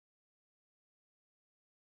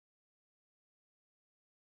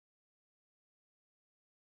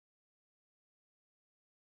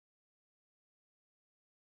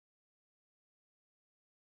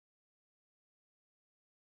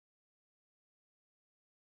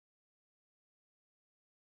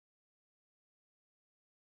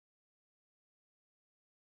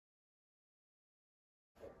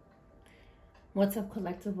What's up,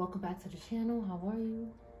 collective? Welcome back to the channel. How are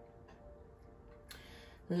you?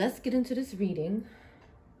 Let's get into this reading.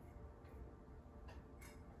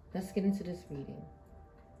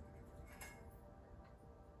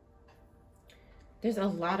 There's a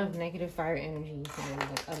lot of negative fire energy today,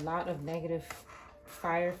 like a lot of negative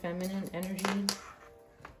fire feminine energy.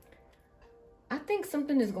 I think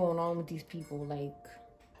something is going on with these people.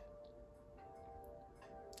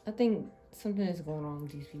 I think something is going on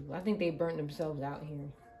with these people. I think they burnt themselves out here,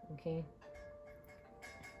 okay?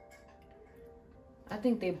 I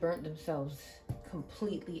think they burnt themselves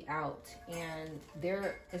completely out, and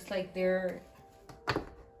it's like they're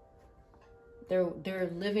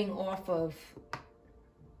living off of,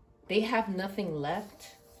 they have nothing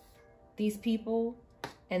left, these people,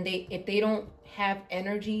 and if they don't have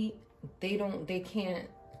energy, they can't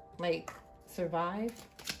like survive.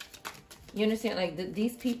 You understand? Like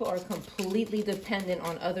these people are completely dependent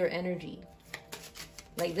on other energy.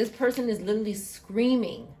 Like this person is literally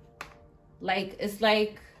screaming. Like it's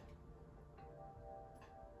like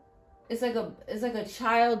a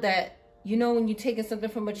child that, you know, when you're taking something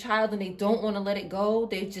from a child and they don't want to let it go,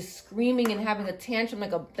 they're just screaming and having a tantrum,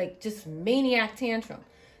 like just maniac tantrum.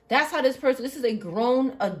 That's how this is a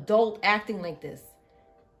grown adult acting like this.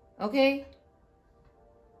 Okay?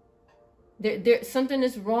 Something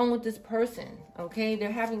is wrong with this person. Okay?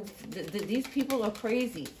 They're having, these people are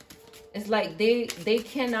crazy. It's like they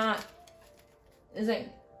cannot, it's like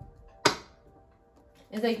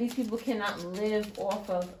these people cannot live off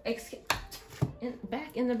of,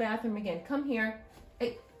 back in the bathroom again. Come here.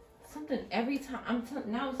 Something every time.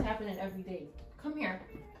 Now it's happening every day. Come here.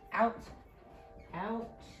 Out. Out.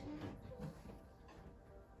 Oh my God.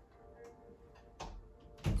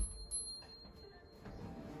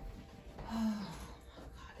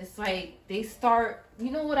 It's like they start, you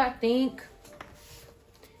know what I think?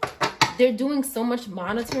 They're doing so much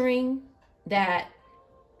monitoring that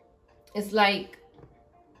it's like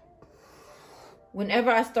whenever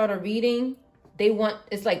I start a reading,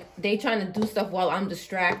 it's like they trying to do stuff while I'm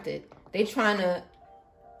distracted. They trying to,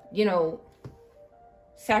 you know,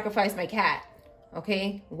 sacrifice my cat,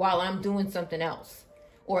 okay, while I'm doing something else.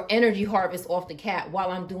 Or energy harvest off the cat while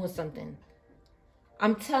I'm doing something.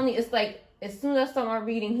 I'm telling you, it's like as soon as I start my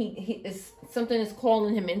reading, something is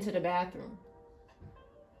calling him into the bathroom.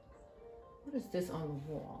 What is this on the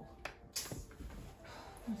wall?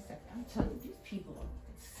 One second. I'm telling you, these people are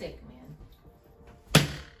sick, man.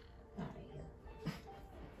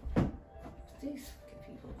 These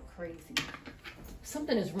people are crazy.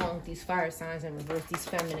 Something is wrong with these fire signs in reverse, these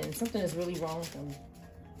feminine. Something is really wrong with them.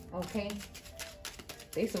 Okay?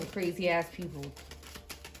 They some crazy ass people.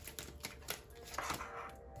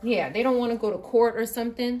 Yeah, they don't want to go to court or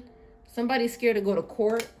something. Somebody's scared to go to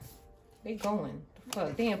court. They going.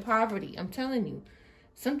 Fuck, they in poverty. I'm telling you.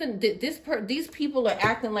 These people are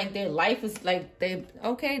acting like their life is like they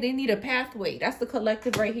need a pathway. That's the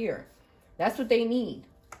collective right here. That's what they need.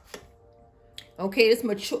 Okay, it's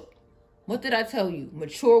mature. What did I tell you?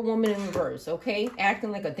 Mature woman in reverse, okay?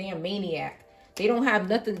 Acting like a damn maniac. They don't have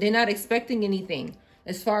nothing. They're not expecting anything.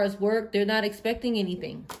 As far as work, they're not expecting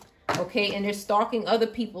anything. Okay, and they're stalking other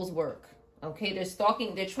people's work. Okay, they're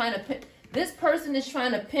stalking. They're trying to pimp. This person is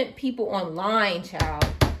trying to pimp people online, child.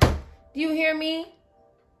 Do you hear me?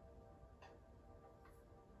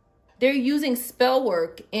 They're using spell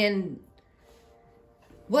work and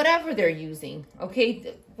whatever they're using,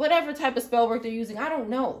 okay? Whatever type of spell work they're using, I don't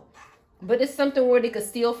know. But it's something where they could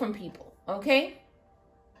steal from people, okay?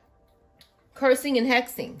 Cursing and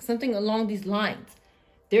hexing, something along these lines.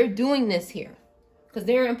 They're doing this here because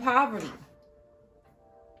they're in poverty.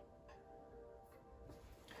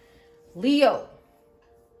 Leo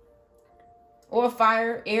or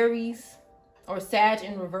fire, Aries or Sag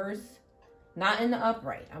in reverse, not in the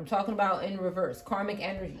upright. I'm talking about in reverse, karmic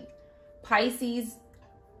energy. Pisces,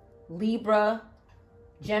 Libra,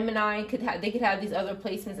 Gemini, they could have these other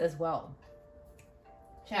placements as well.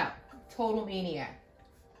 Ciao. Total maniac.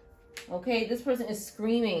 Okay, this person is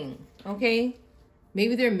screaming. Okay,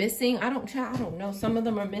 maybe they're missing. I don't know. Some of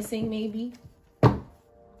them are missing, maybe.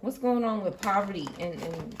 What's going on with poverty? And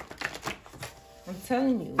I'm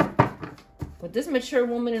telling you, with this mature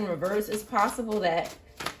woman in reverse, it's possible that.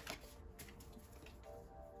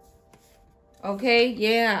 Okay,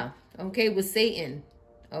 yeah. Okay, with Satan.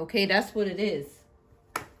 Okay, that's what it is.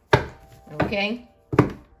 Okay?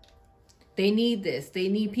 They need this. They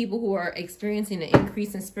need people who are experiencing an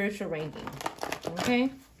increase in spiritual ranking. Okay?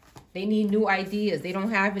 They need new ideas. They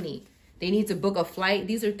don't have any. They need to book a flight.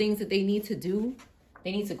 These are things that they need to do.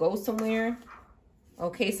 They need to go somewhere.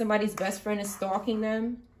 Okay, somebody's best friend is stalking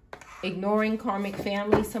them. Ignoring karmic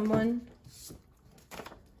family, someone.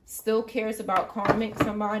 still cares about karmic,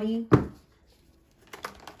 somebody.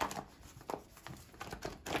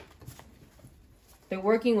 They're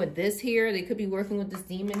working with this here. They could be working with this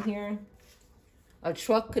demon here. A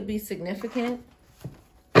truck could be significant.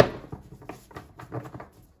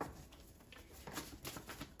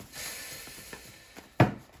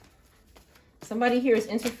 Somebody here is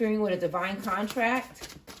interfering with a divine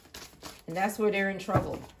contract. And that's where they're in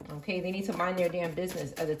trouble. Okay, they need to mind their damn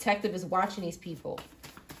business. A detective is watching these people.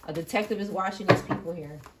 A detective is watching these people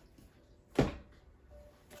here.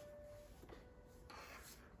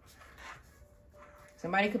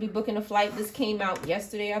 Somebody could be booking a flight. This came out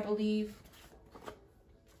yesterday, I believe.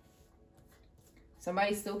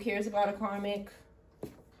 Somebody still cares about a karmic.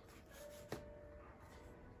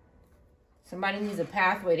 Somebody needs a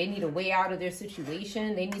pathway. They need a way out of their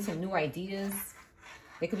situation. They need some new ideas.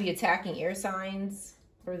 They could be attacking air signs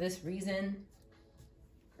for this reason.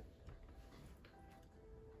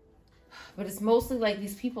 But it's mostly like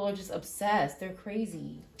these people are just obsessed. They're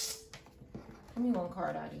crazy. Give me one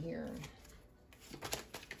card out of here.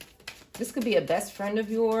 This could be a best friend of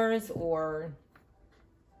yours, or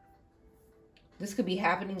this could be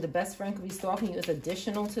happening. The best friend could be stalking you. It's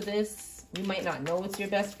additional to this. You might not know it's your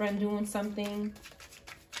best friend doing something.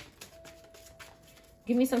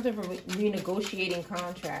 Give me something for renegotiating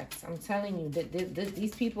contracts. I'm telling you that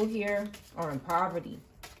these people here are in poverty.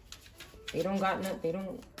 They don't got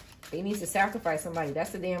nothing. They need to sacrifice somebody.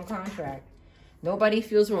 That's the damn contract. Nobody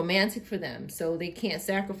feels romantic for them, so they can't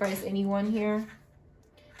sacrifice anyone here.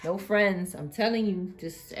 No friends. I'm telling you,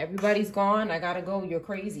 just everybody's gone. I gotta go. You're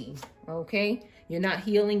crazy. Okay? You're not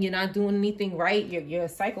healing. You're not doing anything right. You're a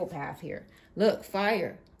psychopath here. Look,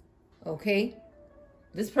 fire. Okay?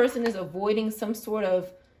 This person is avoiding some sort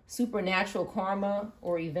of supernatural karma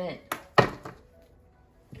or event.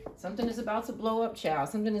 Something is about to blow up, child.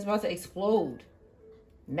 Something is about to explode.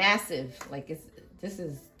 Massive. Like this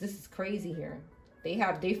is crazy here.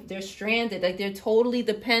 They're stranded. Like they're totally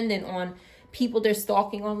dependent on people they're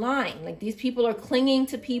stalking online. Like these people are clinging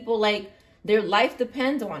to people like their life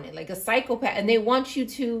depends on it, like a psychopath. And they want you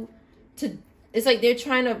to it's like they're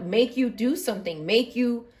trying to make you do something, make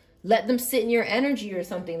you let them sit in your energy or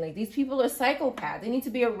something. Like these people are psychopaths. They need to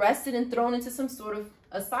be arrested and thrown into some sort of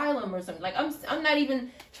asylum or something. Like I'm not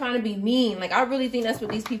even trying to be mean. Like I really think that's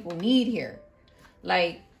what these people need here.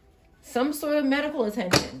 Like some sort of medical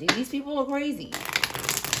attention. These people are crazy.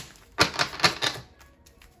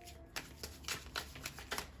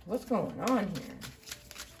 What's going on here?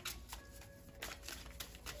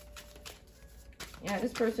 Yeah,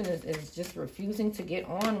 this person is just refusing to get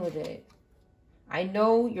on with it. I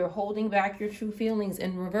know you're holding back your true feelings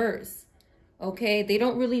in reverse. Okay? They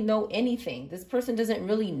don't really know anything. This person doesn't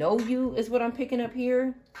really know you is what I'm picking up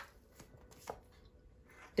here.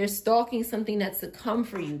 They're stalking something that's to come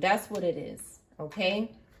for you. That's what it is.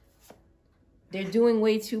 Okay? They're doing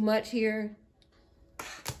way too much here.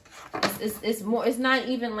 It's more, it's not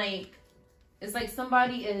even like, it's like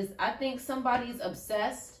I think somebody's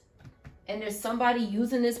obsessed and there's somebody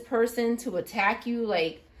using this person to attack you.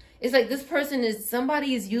 Like, it's like this person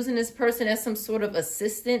somebody is using this person as some sort of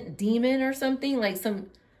assistant demon or something. Like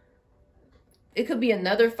it could be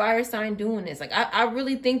another fire sign doing this. Like, I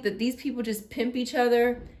really think that these people just pimp each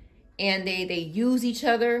other and they use each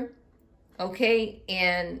other. Okay.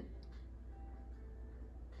 And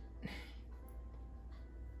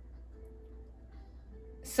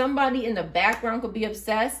somebody in the background could be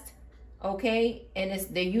obsessed, okay, and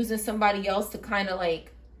they're using somebody else to kind of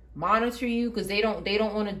like monitor you because they don't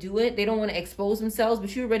want to do it. They don't want to expose themselves,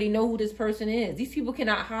 but you already know who this person is. These people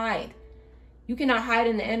cannot hide. You cannot hide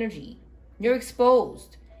in the energy. You're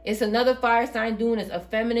exposed. It's another fire sign doing this, a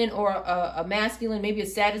feminine or a masculine, maybe a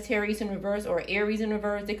Sagittarius in reverse or Aries in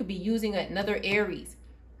reverse. They could be using another Aries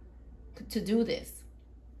to do this.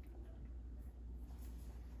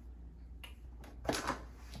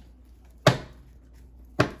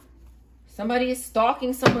 Somebody is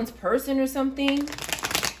stalking someone's person or something.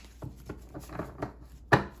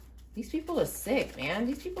 These people are sick, man.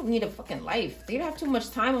 These people need a fucking life. They have too much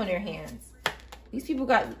time on their hands. These people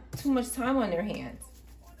got too much time on their hands.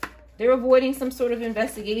 They're avoiding some sort of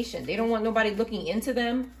investigation. They don't want nobody looking into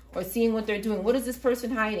them or seeing what they're doing. What is this person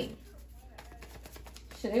hiding?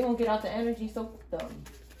 Shit, they won't get out the energy, so fuck them.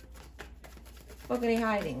 What are they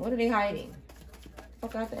hiding? What are they hiding?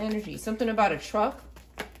 Fuck out the energy. Something about a truck?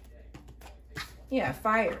 Yeah,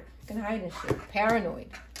 fire. Can hide and shit. Paranoid.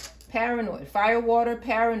 Paranoid. Fire, water,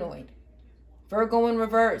 paranoid. Virgo in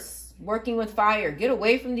reverse. Working with fire. Get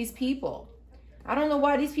away from these people. I don't know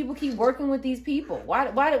why these people keep working with these people. Why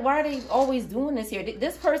are they always doing this here?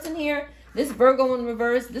 This person here, this Virgo in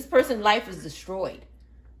reverse, this person's life is destroyed.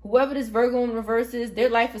 Whoever this Virgo in reverse is, their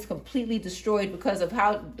life is completely destroyed because of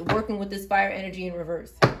how working with this fire energy in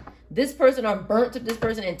reverse. This person are burnt to this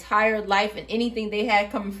person's entire life, and anything they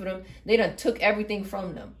had coming for them, they done took everything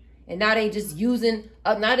from them. And now they just using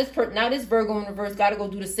now this Virgo in reverse got to go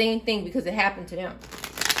do the same thing because it happened to them.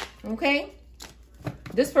 Okay?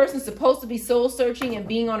 This person's supposed to be soul searching and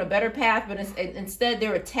being on a better path, but instead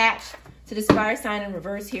they're attached to this fire sign in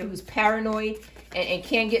reverse here who's paranoid and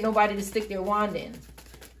can't get nobody to stick their wand in.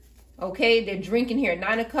 Okay? They're drinking here.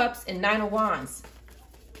 9 of Cups and 9 of Wands.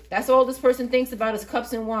 That's all this person thinks about is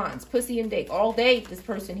cups and wands, pussy and dick, all day, this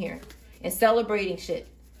person here. And celebrating shit.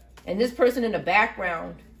 And this person in the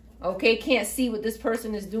background, okay, can't see what this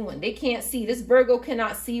person is doing. They can't see. This Virgo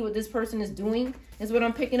cannot see what this person is doing, is what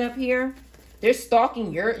I'm picking up here. They're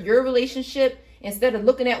stalking your relationship instead of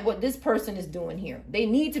looking at what this person is doing here. They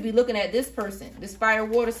need to be looking at this person, this fire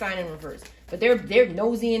water sign in reverse. But they're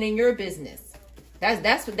nosying in your business.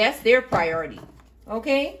 That's their priority.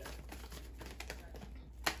 Okay?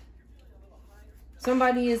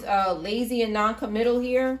 Somebody is lazy and non-committal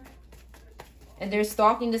here. And they're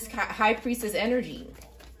stalking this high priestess energy.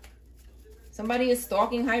 Somebody is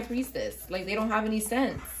stalking high priestess. Like they don't have any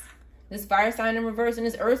sense. This fire sign in reverse and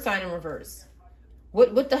this earth sign in reverse.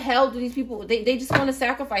 What the hell do these people... They just want to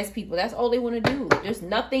sacrifice people. That's all they want to do. There's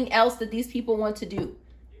nothing else that these people want to do.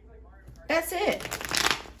 That's it.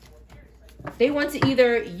 They want to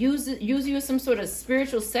either use you as some sort of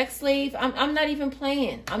spiritual sex slave. I'm not even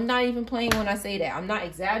playing. I'm not even playing when I say that. I'm not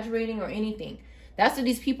exaggerating or anything. That's what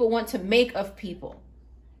these people want to make of people.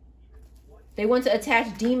 They want to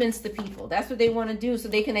attach demons to people. That's what they want to do. So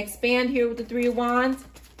they can expand here with the 3 of Wands.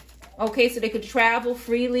 Okay, so they could travel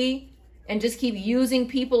freely and just keep using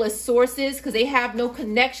people as sources because they have no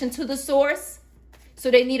connection to the source. So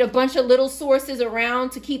they need a bunch of little sources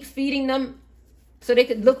around to keep feeding them so they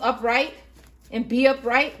could look upright and be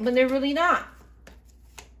upright when they're really not.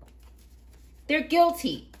 They're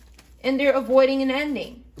guilty and they're avoiding an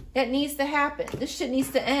ending. That needs to happen. This shit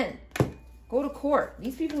needs to end. Go to court.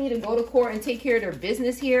 These people need to go to court and take care of their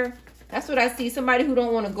business here. That's what I see. Somebody who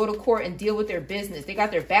don't want to go to court and deal with their business. They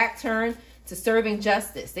got their back turned to serving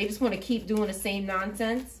justice. They just want to keep doing the same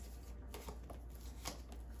nonsense.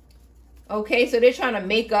 Okay, so they're trying to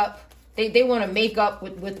make up. They want to make up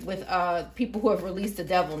with people who have released the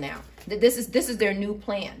devil now. This is their new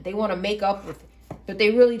plan. They want to make up with it. But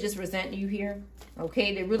they really just resent you here.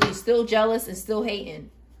 Okay, they're really still jealous and still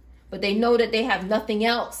hating. But they know that they have nothing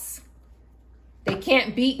else. They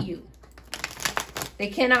can't beat you. They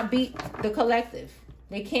cannot beat the collective.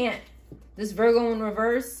 They can't. This Virgo in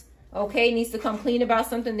reverse, okay, needs to come clean about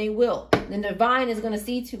something. They will. The divine is going to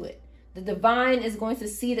see to it. The divine is going to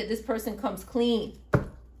see that this person comes clean.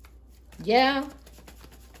 Yeah.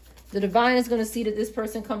 The divine is going to see that this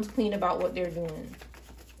person comes clean about what they're doing.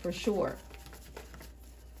 For sure.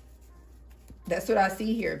 That's what I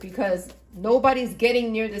see here. Because nobody's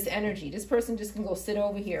getting near this energy. This person just can go sit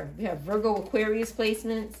over here. We have Virgo Aquarius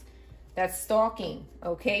placements. That's stalking.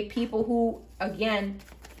 Okay. People who, again,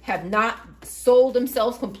 have not sold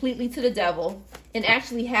themselves completely to the devil and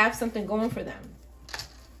actually have something going for them.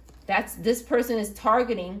 This person is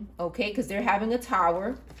targeting, okay, because they're having a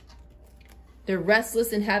tower. They're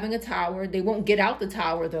restless in having a tower. They won't get out the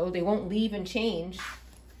tower, though. They won't leave and change.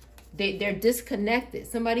 They're disconnected.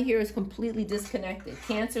 Somebody here is completely disconnected.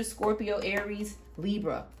 Cancer, Scorpio, Aries,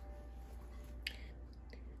 Libra.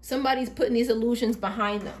 Somebody's putting these illusions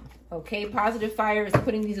behind them, okay? Positive fire is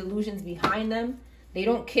putting these illusions behind them. They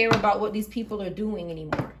don't care about what these people are doing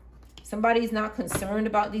anymore. Somebody's not concerned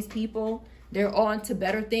about these people. They're on to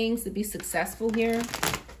better things, to be successful here.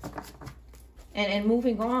 And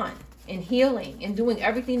moving on. And healing. And doing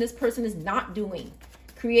everything this person is not doing.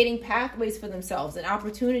 Creating pathways for themselves and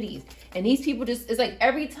opportunities. And these people just, it's like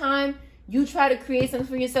every time you try to create something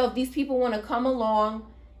for yourself, these people want to come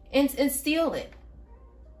along and steal it.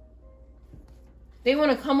 They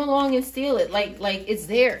want to come along and steal it like it's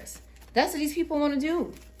theirs. That's what these people want to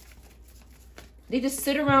do. They just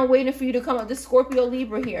sit around waiting for you to come up. This Scorpio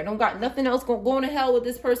Libra here. Don't got nothing else going to hell with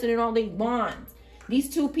this person and all they want.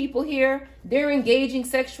 These two people here, they're engaging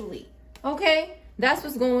sexually. Okay? That's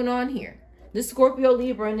what's going on here. This Scorpio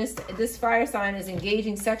Libra and this fire sign is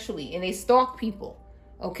engaging sexually. And they stalk people.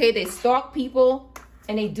 Okay? They stalk people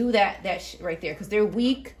and they do that shit right there. Because they're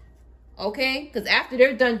weak. Okay? Because after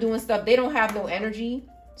they're done doing stuff, they don't have no energy.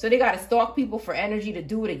 So they got to stalk people for energy to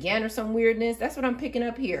do it again or some weirdness. That's what I'm picking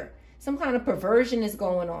up here. Some kind of perversion is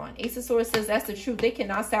going on. Ace of Swords says that's the truth. They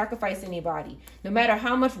cannot sacrifice anybody. No matter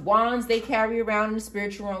how much wands they carry around in the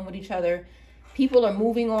spiritual realm with each other, people are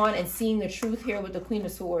moving on and seeing the truth here with the Queen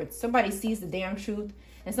of Swords. Somebody sees the damn truth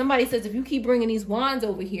And somebody says, if you keep bringing these wands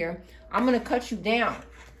over here, I'm going to cut you down.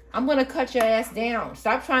 I'm going to cut your ass down.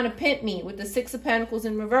 Stop trying to pimp me with the Six of Pentacles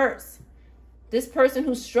in reverse. This person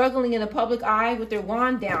who's struggling in the public eye with their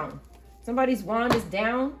wand down. Somebody's wand is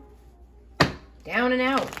down. Down and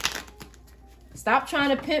out. Stop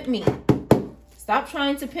trying to pimp me. Stop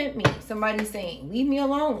trying to pimp me. Somebody's saying, leave me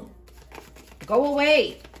alone. Go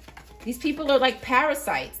away. These people are like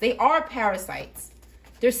parasites. They are parasites.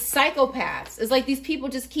 They're psychopaths. It's like these people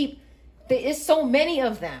just keep, there's so many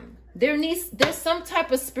of them. There's some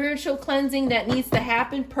type of spiritual cleansing that needs to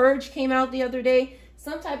happen. Purge came out the other day.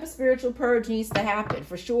 Some type of spiritual purge needs to happen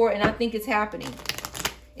for sure. And I think it's happening.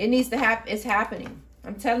 It needs to happen. It's happening.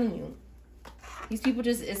 I'm telling you. These people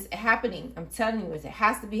just, it's happening. I'm telling you, it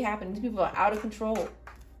has to be happening. These people are out of control.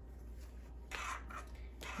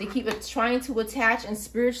 They keep trying to attach and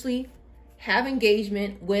spiritually have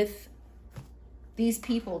engagement with these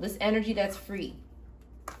people, this energy that's free.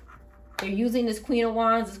 They're using this Queen of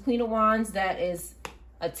Wands that is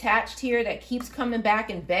attached here, that keeps coming back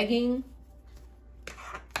and begging.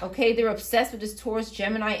 Okay, they're obsessed with this Taurus,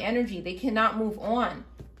 Gemini energy. They cannot move on.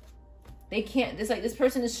 They can't. It's like this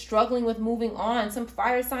person is struggling with moving on. Some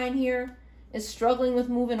fire sign here is struggling with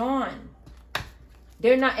moving on.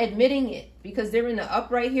 They're not admitting it because they're in the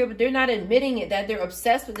upright here, but they're not admitting it that they're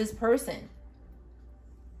obsessed with this person.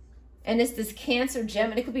 And it's this Cancer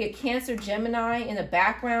Gemini. It could be a Cancer Gemini in the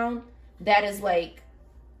background that is like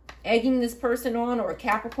egging this person on, or a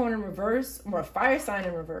Capricorn in reverse, or a fire sign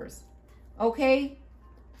in reverse. Okay?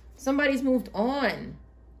 Somebody's moved on.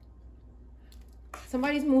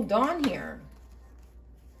 Somebody's moved on here.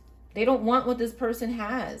 They don't want what this person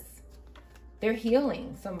has. They're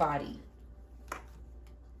healing somebody.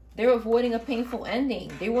 They're avoiding a painful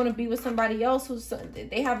ending. They want to be with somebody else who's,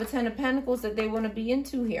 they have a Ten of Pentacles that they want to be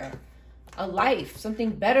into here. A life,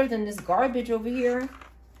 something better than this garbage over here.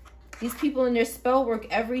 These people in their spell work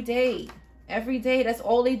every day. Every day, that's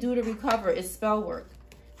all they do to recover is spell work.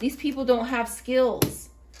 These people don't have skills.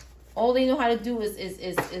 All they know how to do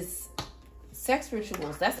is sex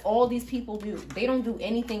rituals. That's all these people do. They don't do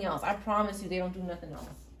anything else. I promise you, they don't do nothing else.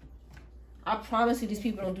 I promise you, these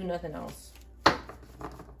people don't do nothing else.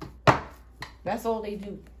 That's all they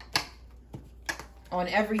do. On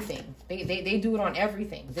everything. They do it on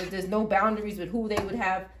everything. There's no boundaries with who they would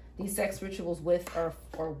have these sex rituals with or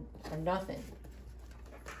nothing.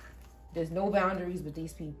 There's no boundaries with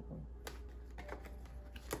these people.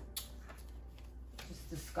 Just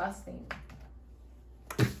disgusting.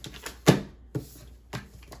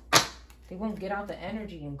 They won't get out the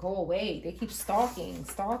energy and go away. They keep stalking.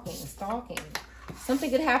 Something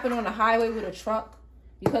could happen on the highway with a truck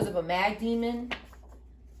because of a mag demon.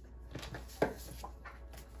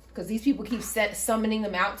 Because these people keep summoning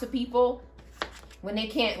them out to people. When they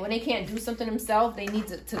can't do something themselves, they need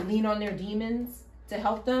to lean on their demons to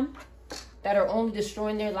help them that are only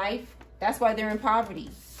destroying their life. That's why they're in poverty.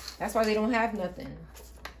 That's why they don't have nothing.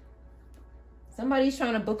 Somebody's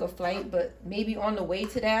trying to book a flight, but maybe on the way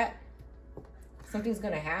to that, something's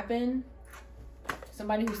going to happen.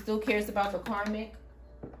 Somebody who still cares about the karmic.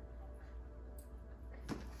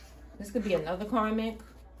 This could be another karmic.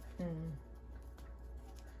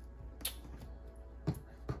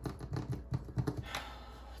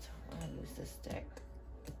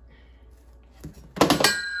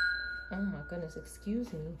 Oh my goodness,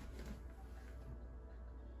 excuse me.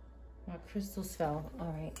 My crystals fell. All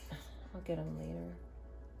right, I'll get them later.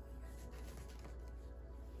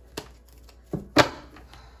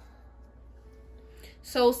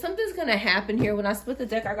 So something's going to happen here. When I split the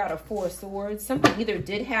deck, I got a Four of Swords. Something either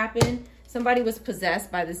did happen. Somebody was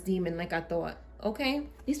possessed by this demon like I thought. Okay?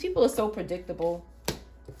 These people are so predictable.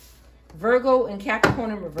 Virgo and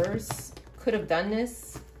Capricorn in reverse could have done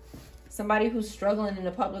this. Somebody who's struggling in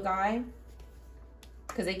the public eye.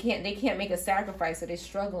 Because they can't make a sacrifice, so they're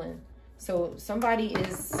struggling. So something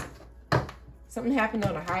happened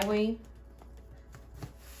on a highway.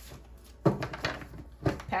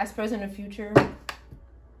 Past, present, or future.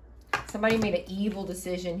 Somebody made an evil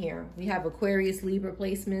decision here. We have Aquarius, Libra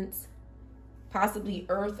placements. Possibly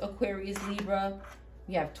Earth, Aquarius, Libra.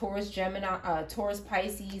 We have Taurus, Gemini, Taurus,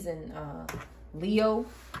 Pisces, and Leo.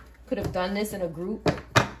 Could have done this in a group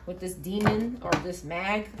with this demon or this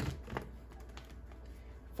mag.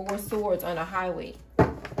 Four Swords on a highway.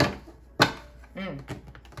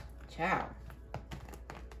 Ciao.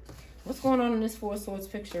 What's going on in this Four Swords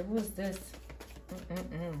picture? Who is this?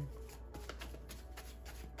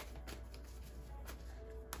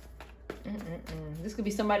 This could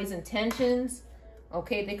be somebody's intentions.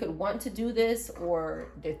 Okay, they could want to do this, or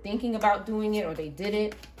they're thinking about doing it, or they did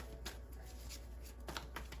it.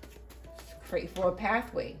 pray for a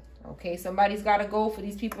pathway. Okay, somebody's got to go for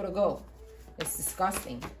these people to go. It's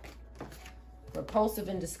disgusting. Repulsive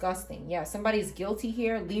and disgusting. Yeah, somebody's guilty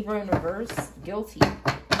here. Libra in reverse. Guilty.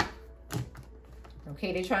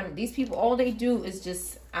 Okay, they're trying to, these people, all they do is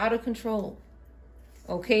just out of control.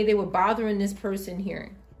 Okay, they were bothering this person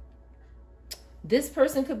here. This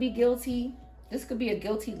person could be guilty. This could be a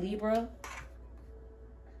guilty Libra.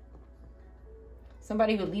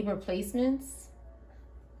 Somebody with Libra placements.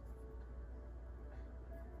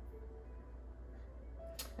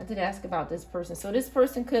 I did ask about this person. So this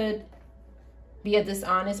person could be a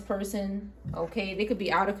dishonest person. Okay, they could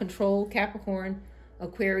be out of control. Capricorn,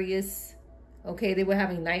 Aquarius. Okay, they were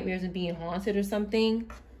having nightmares and being haunted or something.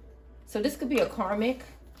 So this could be a karmic.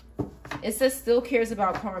 It says still cares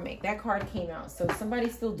about karmic. That card came out. So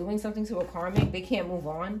somebody's still doing something to a karmic. They can't move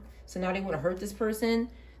on. So now they want to hurt this person.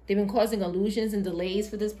 They've been causing illusions and delays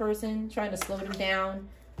for this person, trying to slow them down,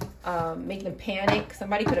 make them panic.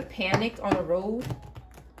 Somebody could have panicked on the road.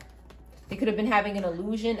 They could have been having an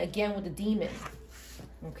illusion, again, with the demon.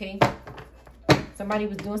 Okay? Somebody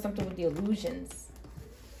was doing something with the illusions.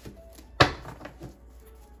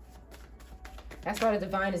 That's why the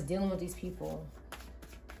divine is dealing with these people.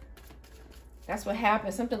 That's what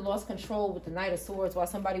happened. Something lost control with the Knight of Swords while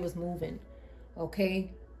somebody was moving.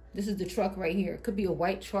 Okay? This is the truck right here. It could be a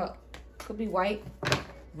white truck. Could be white,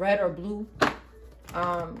 red, or blue.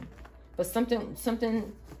 But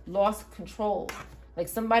something lost control. Like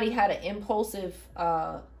somebody had an impulsive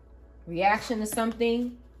reaction to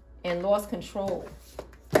something and lost control.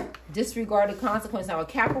 Disregarded consequence. Now a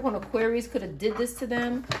Capricorn, Aquarius could have did this to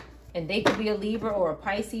them. And they could be a Libra or a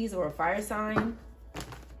Pisces or a fire sign.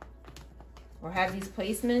 Or have these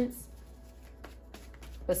placements.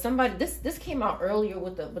 But somebody, this came out earlier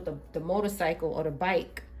with the motorcycle or the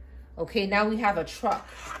bike. Okay, now we have a truck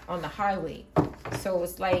on the highway. So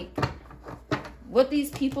it's like, what these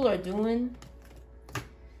people are doing.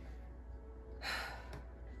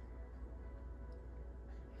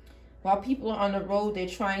 While people are on the road, they're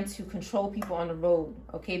trying to control people on the road.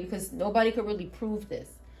 Okay, because nobody could really prove this.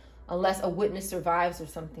 Unless a witness survives or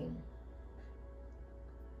something.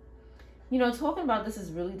 You know, talking about this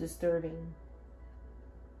is really disturbing.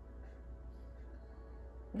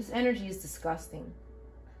 This energy is disgusting.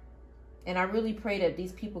 And I really pray that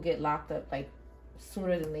these people get locked up, like,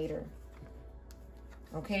 sooner than later.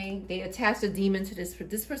 Okay? They attach a demon to this.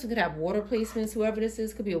 This person could have water placements. Whoever this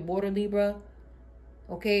is could be a water Libra.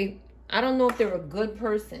 Okay? I don't know if they're a good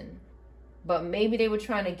person. But maybe they were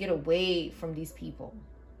trying to get away from these people.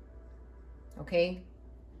 Okay?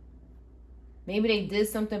 Maybe they did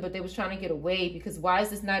something, but they was trying to get away. Because why is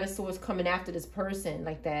this Knight of Swords coming after this person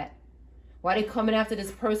like that? Why are they coming after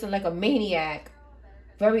this person like a maniac?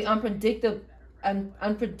 Very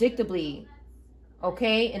unpredictably.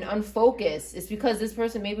 Okay? And unfocused. It's because this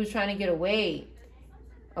person maybe was trying to get away.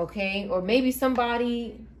 Okay? Or maybe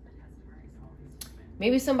somebody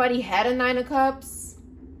had a Nine of Cups.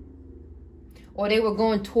 Or they were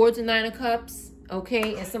going towards a Nine of Cups.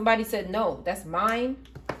 Okay? And somebody said, no, that's mine.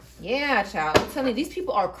 Yeah, child. I'm telling you, these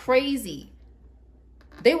people are crazy.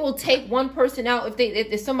 They will take one person out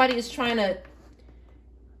if somebody is trying to,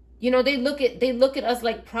 you know, they look at us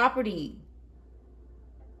like property.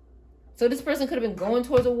 So this person could have been going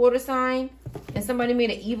towards a water sign and somebody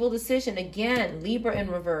made an evil decision. Again, Libra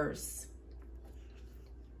in reverse.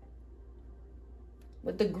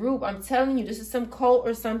 With the group, I'm telling you, this is some cult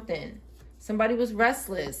or something. Somebody was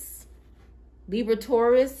restless. Libra,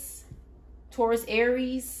 Taurus, Taurus,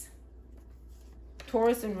 Aries,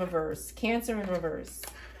 Taurus in reverse, Cancer in reverse.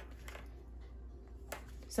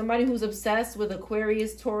 Somebody who's obsessed with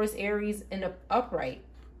Aquarius, Taurus, Aries in the upright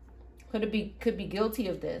could be guilty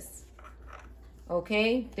of this.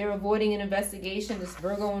 Okay, they're avoiding an investigation. This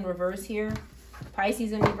Virgo in reverse here,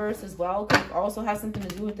 Pisces in reverse as well, could also have something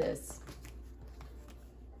to do with this.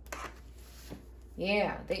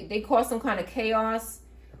 Yeah, they caused some kind of chaos.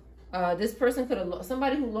 This person could have,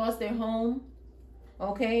 somebody who lost their home,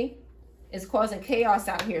 okay, is causing chaos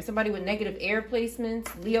out here. Somebody with negative air placements,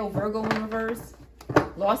 Leo, Virgo in reverse,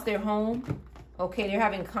 lost their home. Okay, they're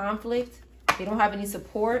having conflict. They don't have any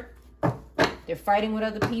support. They're fighting with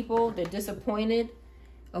other people. They're disappointed.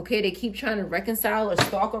 Okay, they keep trying to reconcile or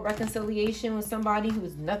stalk a reconciliation with somebody who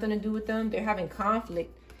has nothing to do with them. They're having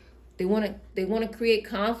conflict. They want to create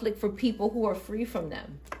conflict for people who are free from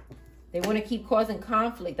them. They want to keep causing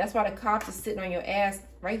conflict. That's why the cops is sitting on your ass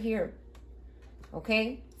right here.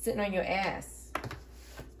 Okay? Sitting on your ass.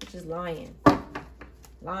 Which is lying.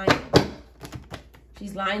 Lying.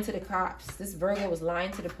 She's lying to the cops. This Virgo was lying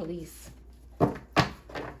to the police.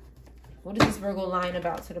 What is this Virgo lying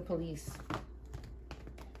about to the police?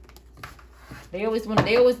 They always want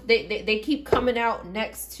to, they keep coming out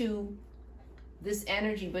next to this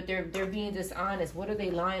energy, but they're being dishonest. What are they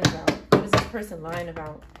lying about? What is this person lying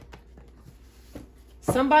about?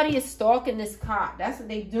 Somebody is stalking this cop. That's what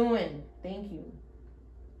they're doing. Thank you.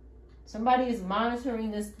 Somebody is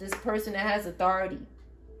monitoring this person that has authority.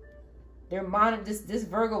 This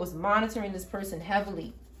Virgo is monitoring this person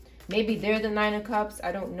heavily. Maybe they're the Nine of Cups.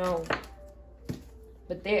 I don't know.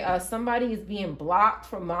 But somebody is being blocked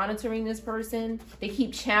from monitoring this person. They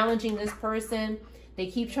keep challenging this person. They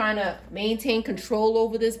keep trying to maintain control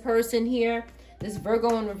over this person here. This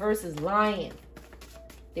Virgo in reverse is lying.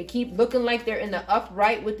 They keep looking like they're in the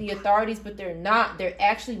upright with the authorities, but they're not. They're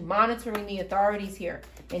actually monitoring the authorities here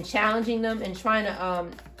and challenging them and trying to,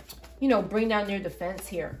 you know, bring down their defense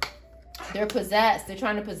here. They're possessed. They're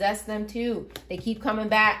trying to possess them too. They keep coming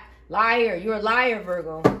back. Liar. You're a liar,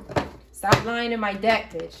 Virgo. Stop lying in my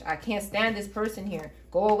deck, bitch. I can't stand this person here.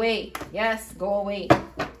 Go away. Yes, go away.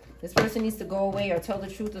 This person needs to go away or tell the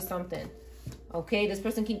truth or something. Okay, this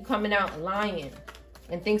person keep coming out lying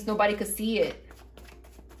and thinks nobody could see it.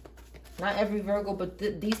 Not every Virgo, but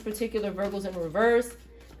these particular Virgos in reverse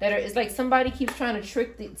that are, it's like somebody keeps trying to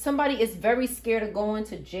trick somebody is very scared of going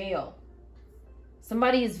to jail.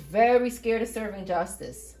 Somebody is very scared of serving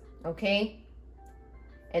justice. Okay.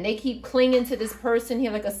 And they keep clinging to this person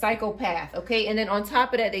here like a psychopath. Okay. And then on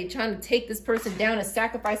top of that, they trying to take this person down and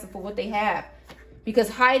sacrifice them for what they have. Because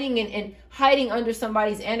hiding and hiding under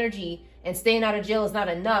somebody's energy and staying out of jail is not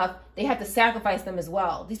enough. They have to sacrifice them as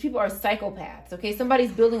well. These people are psychopaths, okay?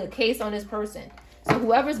 Somebody's building a case on this person. So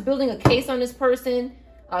whoever's building a case on this person,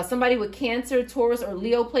 somebody with Cancer, Taurus, or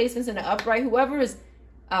Leo placements in the upright, whoever is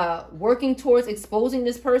working towards exposing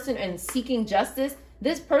this person and seeking justice,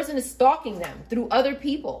 this person is stalking them through other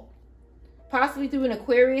people. Possibly through an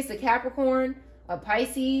Aquarius, a Capricorn, a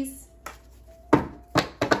Pisces,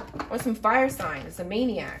 or some fire sign. It's a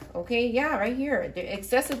maniac. Okay, yeah, right here. They're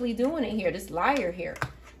excessively doing it here. This liar here.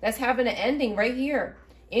 That's having an ending right here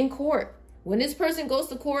in court. When this person goes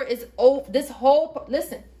to court, it's this whole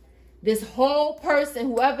person,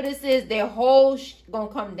 whoever this is, their whole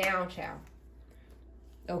gonna come down, child.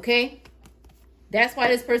 Okay? That's why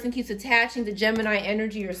this person keeps attaching to Gemini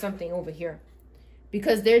energy or something over here.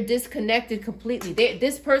 Because they're disconnected completely.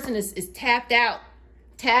 This person is tapped out.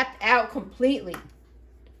 Tapped out completely.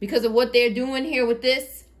 Because of what they're doing here with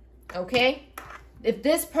this, okay? If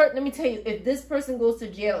this let me tell you, if this person goes to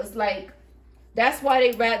jail, it's like, that's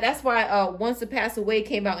why Once to Pass Away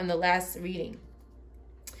came out in the last reading.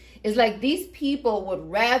 It's like these people would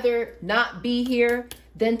rather not be here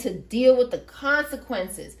than to deal with the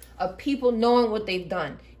consequences of people knowing what they've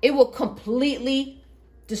done. It will completely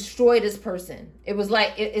destroy this person. It was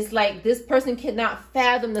like, it's like this person cannot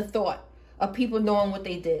fathom the thought of people knowing what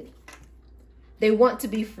they did. They want to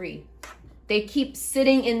be free. They keep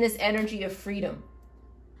sitting in this energy of freedom.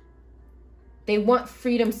 They want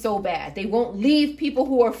freedom so bad. They won't leave people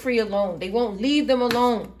who are free alone. They won't leave them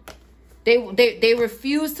alone. They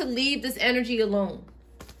refuse to leave this energy alone.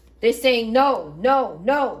 They're saying, no, no,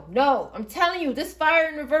 no, no. I'm telling you, this fire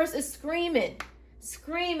in reverse is screaming.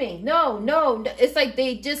 Screaming. No, no. It's like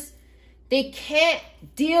they can't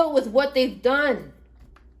deal with what they've done.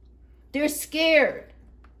 They're scared.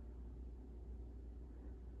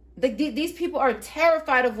 These people are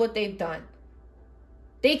terrified of what they've done.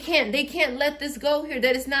 They can't let this go here,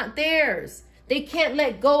 that it's not theirs. They can't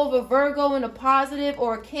let go of a Virgo in a positive,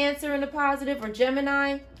 or a Cancer in a positive, or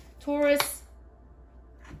Gemini, Taurus.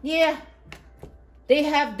 Yeah.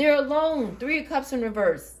 They're alone. Three of Cups in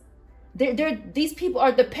reverse. These people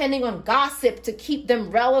are depending on gossip to keep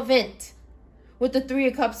them relevant with the Three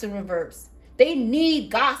of Cups in reverse. They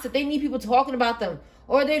need gossip. They need people talking about them.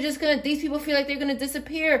 Or they're just these people feel like they're going to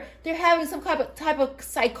disappear. They're having some type of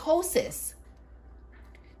psychosis.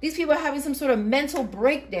 These people are having some sort of mental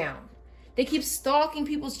breakdown. They keep stalking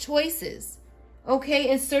people's choices. Okay,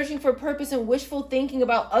 and searching for purpose and wishful thinking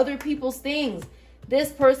about other people's things.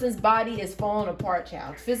 This person's body is falling apart,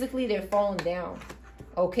 child. Physically, they're falling down.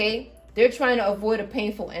 Okay? They're trying to avoid a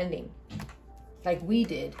painful ending. Like we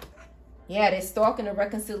did. Yeah, they're stalking a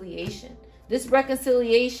reconciliation. This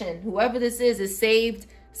reconciliation, whoever this is saved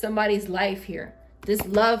somebody's life here. This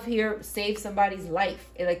love here saved somebody's life.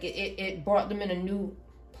 It brought them in a new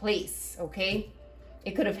place, okay?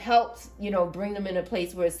 It could have helped, bring them in a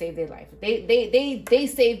place where it saved their life.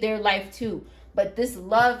 They saved their life too. But this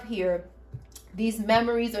love here, these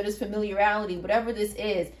memories or this familiarity, whatever this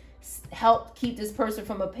is, helped keep this person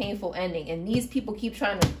from a painful ending. And these people keep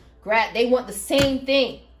trying to they want the same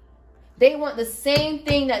thing. They want the same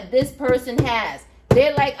thing that this person has.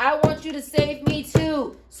 They're like, I want you to save me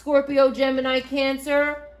too, Scorpio, Gemini,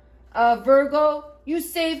 Cancer. Virgo, you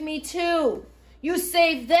save me too. You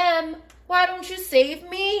save them. Why don't you save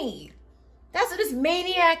me? That's what this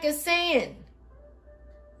maniac is saying.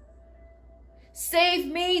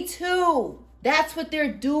 Save me too. That's what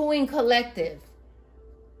they're doing, collective.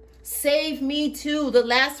 Save me too. The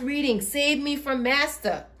last reading, save me from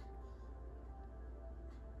master.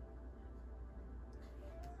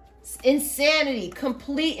 Insanity,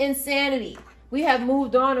 complete insanity. We have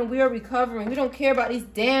moved on and we are recovering. We don't care about these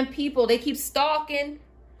damn people. They keep stalking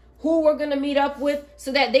who we're going to meet up with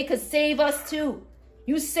so that they could save us too.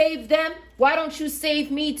 You save them. Why don't you save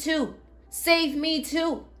me too? Save me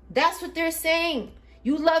too. That's what they're saying.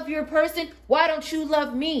 You love your person. Why don't you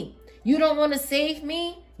love me? You don't want to save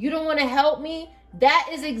me? You don't want to help me? That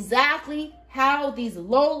is exactly how these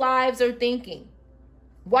low lives are thinking.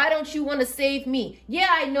 Why don't you want to save me? Yeah,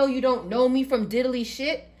 I know you don't know me from diddly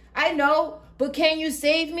shit. I know, but can you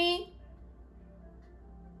save me?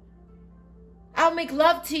 I'll make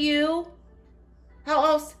love to you.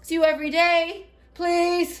 I'll see you every day.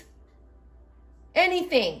 Please.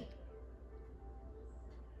 Anything.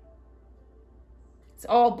 It's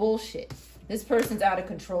all bullshit. This person's out of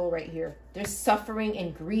control right here. They're suffering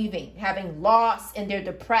and grieving, having loss, and they're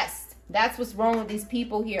depressed. That's what's wrong with these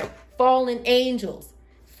people here. Fallen angels.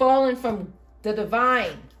 Fallen from the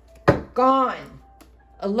divine. Gone.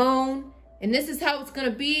 Alone. And this is how it's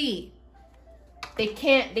going to be. They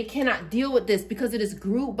cannot deal with this because of this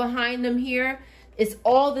group behind them here. It's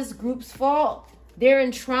all this group's fault. They're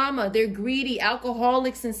in trauma. They're greedy,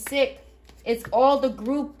 alcoholics, and sick. It's all the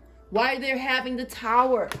group. Why they're having the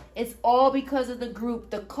tower. It's all because of the group,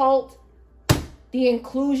 the cult, the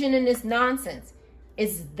inclusion in this nonsense.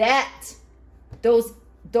 It's that, those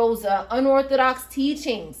unorthodox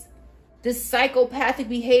teachings, this psychopathic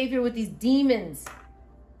behavior with these demons.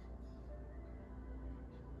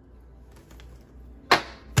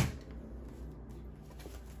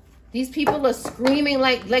 These people are screaming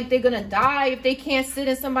like they're gonna die if they can't sit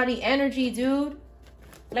in somebody's energy, dude.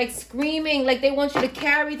 Like screaming, like they want you to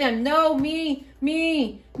carry them. No, me.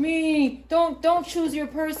 Don't choose your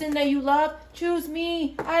person that you love. Choose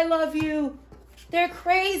me. I love you. They're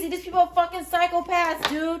crazy. These people are fucking psychopaths,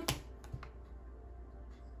 dude.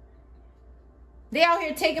 They out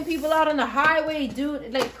here taking people out on the highway,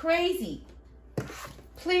 dude. Like crazy.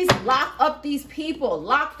 Please lock up these people.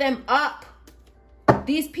 Lock them up.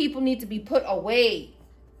 These people need to be put away.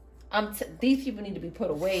 These people need to be put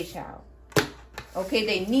away, child. Okay,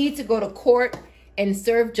 they need to go to court and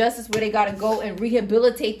serve justice where they got to go and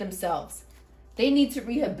rehabilitate themselves. They need to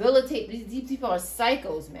rehabilitate. These people are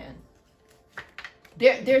psychos, man.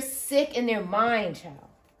 They're sick in their mind, child.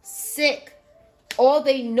 Sick. All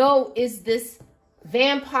they know is this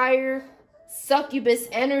vampire succubus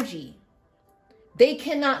energy. They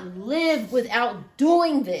cannot live without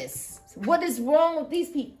doing this. What is wrong with these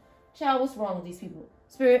people? Child, what's wrong with these people?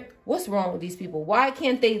 Spirit, what's wrong with these people? Why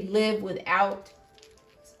can't they live without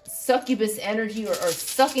succubus energy or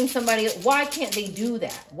sucking somebody up? Why can't they do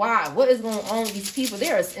that? Why? What is going on with these people?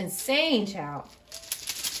 They're insane, child.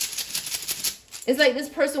 It's like this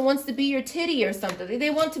person wants to be your titty or something. They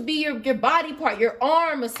want to be your body part, your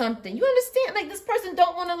arm or something. You understand? Like this person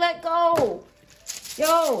don't want to let go.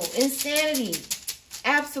 Yo, insanity.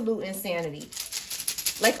 Absolute insanity.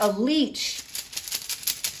 Like a leech.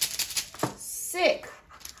 Sick.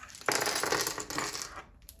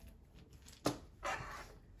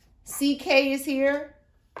 CK is here.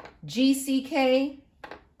 GCK.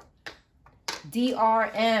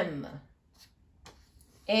 DRM.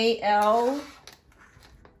 AL.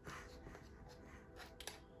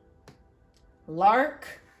 Lark.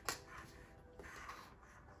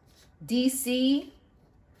 DC.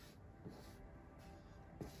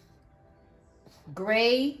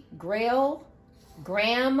 Gray. Grail.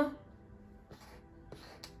 Graham.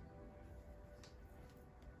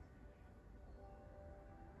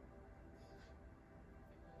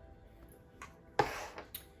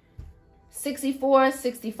 $64,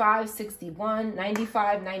 $65, $61,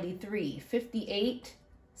 $95, $93, $58,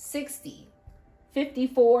 $60,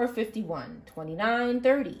 $54, $51, $29,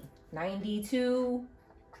 $30, $92,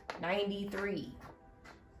 $93.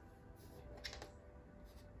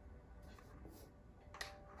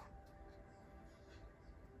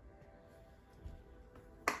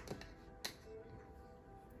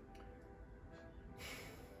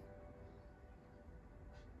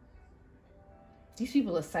 These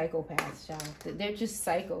people are psychopaths, child. They're just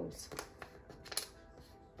psychos.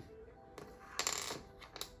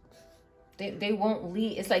 They won't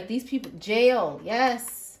leave. It's like these people, jail.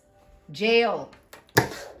 Yes, jail.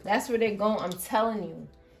 That's where they're going. I'm telling you,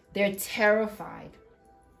 they're terrified.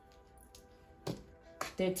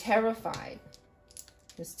 They're terrified.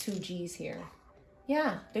 There's 2 G's here.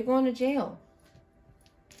 Yeah, they're going to jail.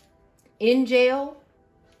 In jail.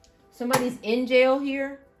 Somebody's in jail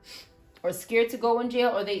here. Or scared to go in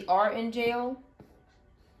jail. Or they are in jail.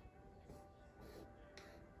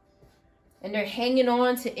 And they're hanging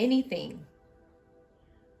on to anything.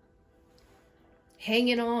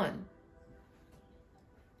 Hanging on.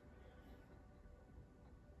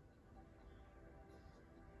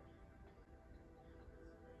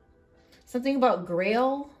 Something about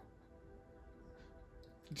grail.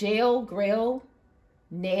 Jail, grail,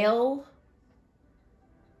 nail.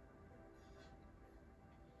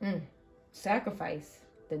 Sacrifice.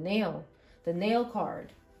 The nail. The nail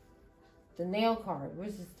card. The nail card.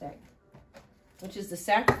 Where's this deck? Which is the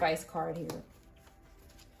sacrifice card here.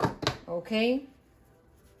 Okay.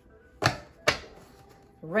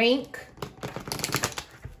 Rank.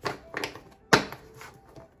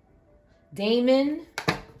 Damon.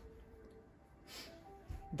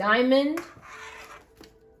 Diamond.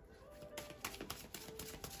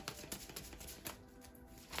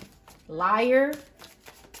 Liar.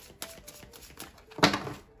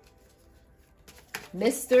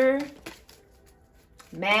 Mr.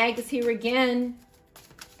 Mag is here again.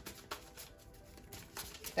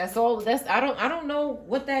 That's all. That's I don't know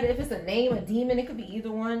what that, if it's a name, a demon, it could be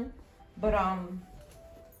either one. But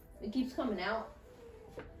it keeps coming out.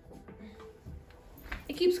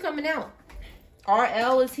 It keeps coming out.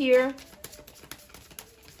 RL is here.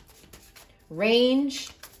 Range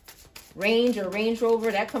or Range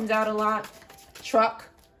Rover, that comes out a lot. Truck.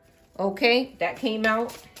 Okay, that came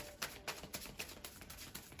out.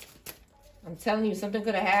 I'm telling you, something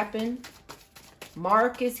could have happened.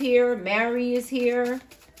 Mark is here. Mary is here.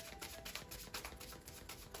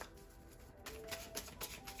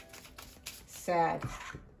 Sad.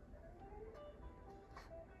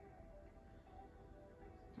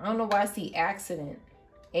 I don't know why I see accident.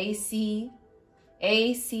 A-C-A-C-K,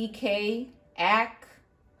 ac.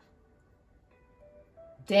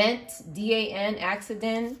 Dent, D-A-N,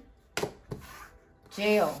 accident.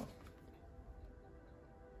 Jail.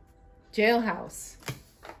 Jailhouse.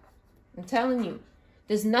 I'm telling you,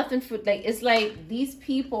 there's nothing for, like, it's like these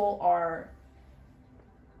people are,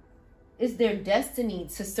 it's their destiny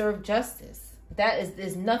to serve justice.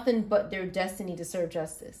 There's nothing but their destiny to serve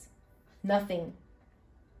justice. Nothing.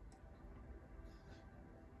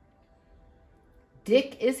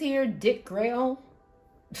 Dick is here. Dick Grail.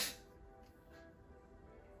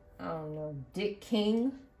 I don't know. Dick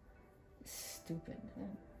King. Stupid. I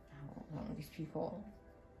don't know these people.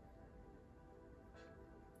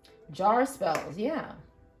 Jar spells. Yeah.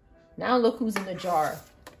 Now look who's in the jar.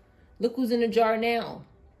 Look who's in the jar now.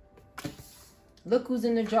 Look who's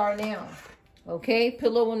in the jar now. Okay?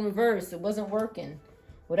 Pillow in reverse. It wasn't working.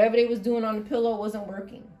 Whatever they was doing on the pillow wasn't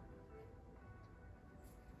working.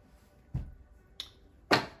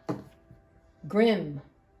 Grim.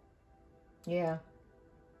 Yeah.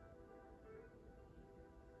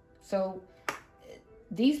 So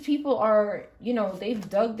these people are, you know, they've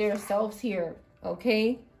dug themselves here.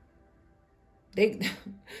 Okay? This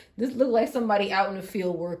look like somebody out in the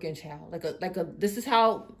field working, child. This is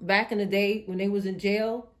how back in the day when they was in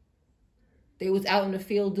jail, they was out in the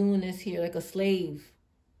field doing this here like a slave.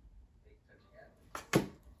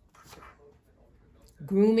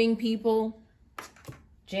 Grooming people.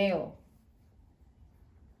 Jail.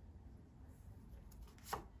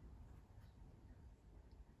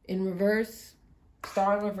 In reverse.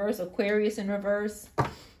 Star in reverse. Aquarius in reverse.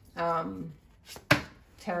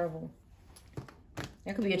 Terrible.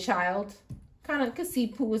 That could be a child. Kind of could see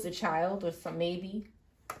Pooh as a child or some, maybe.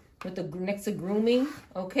 With the next to grooming.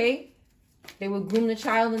 Okay. They would groom the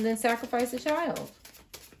child and then sacrifice the child.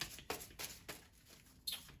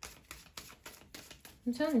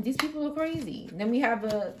 I'm telling you, these people are crazy. And then we have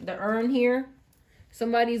the urn here.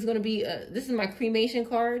 Somebody's going to be, this is my cremation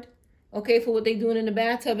card. Okay, for what they're doing in the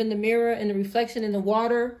bathtub, in the mirror, and the reflection in the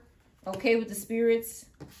water. Okay, with the spirits.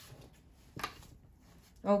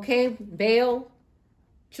 Okay, Baal.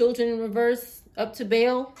 Children in reverse, up to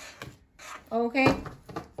Baal. Okay.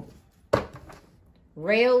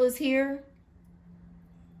 Rail is here.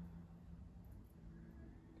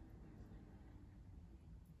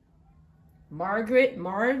 Marjorie.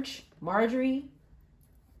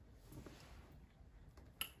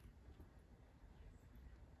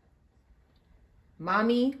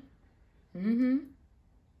 Mommy.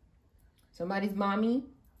 Somebody's mommy.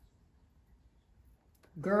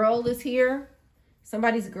 Girl is here.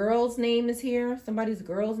 Somebody's girl's name is here. Somebody's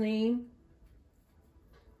girl's name.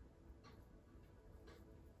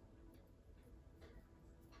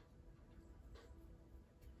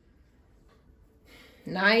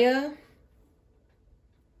 Naya.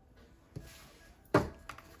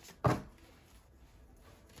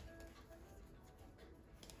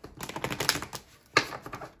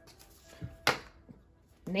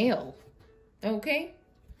 Nail. Okay?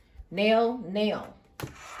 Nail.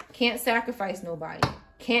 Can't sacrifice nobody.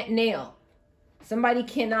 Can't nail. Somebody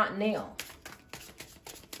cannot nail.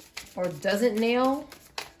 Or doesn't nail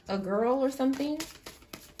a girl or something.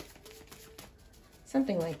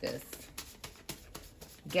 Something like this.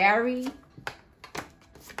 Gary.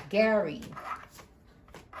 Garen.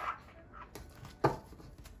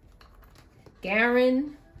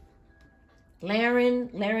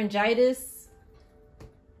 Laryngitis.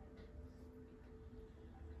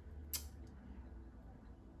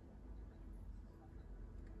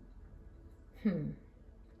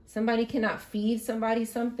 Somebody cannot feed somebody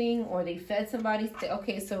something, or they fed somebody.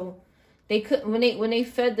 Okay, so they could when they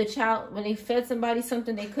fed the child, when they fed somebody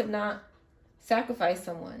something, they could not sacrifice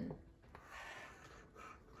someone.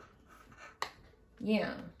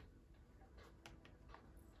 Yeah.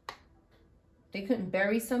 They couldn't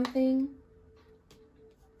bury something.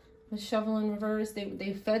 With shovel in reverse,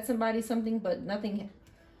 they fed somebody something, but nothing.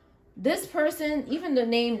 This person, even the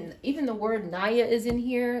name, even the word Naya is in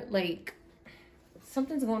here. Like,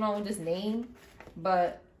 something's going on with this name,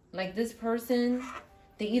 but like this person,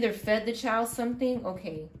 they either fed the child something,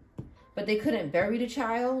 okay, but they couldn't bury the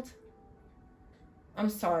child. I'm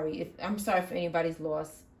sorry for anybody's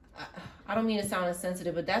loss. I don't mean to sound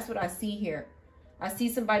insensitive, but that's what I see here. I see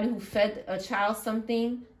somebody who fed a child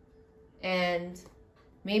something, and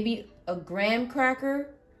maybe a graham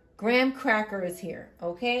cracker. Graham cracker is here,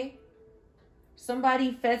 okay?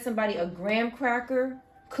 Somebody fed somebody a graham cracker.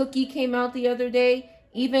 Cookie came out the other day.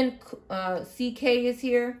 Even CK is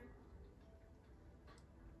here.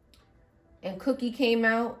 And Cookie came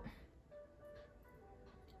out.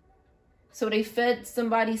 So they fed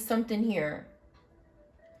somebody something here.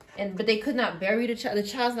 But they could not bury the child. The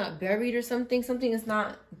child's not buried or something. Something is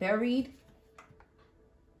not buried.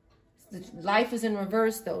 The life is in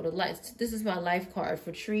reverse though. This is my life card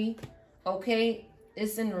for tree. Okay.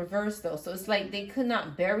 It's in reverse though. So it's like they could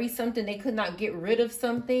not bury something. They could not get rid of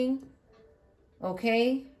something.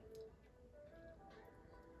 Okay.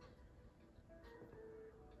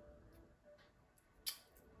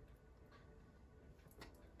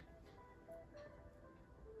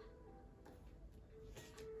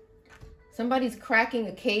 Somebody's cracking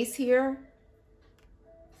a case here.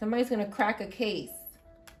 Somebody's going to crack a case.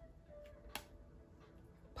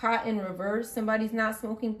 Pot in reverse. Somebody's not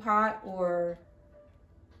smoking pot, or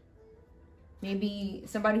maybe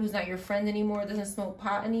somebody who's not your friend anymore doesn't smoke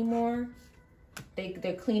pot anymore.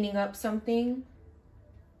 They're cleaning up something.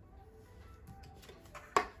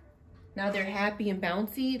 Now they're happy and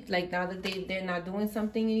bouncy. Like now that they're not doing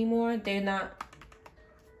something anymore.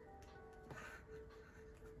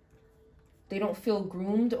 They don't feel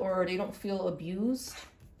groomed, or they don't feel abused.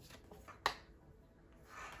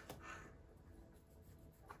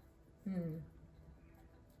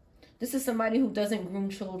 This is somebody who doesn't groom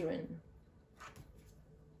children.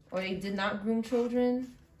 Or they did not groom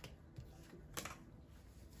children.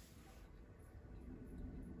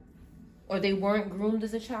 Or they weren't groomed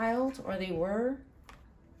as a child. Or they were.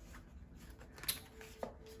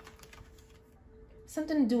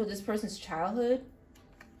 Something to do with this person's childhood.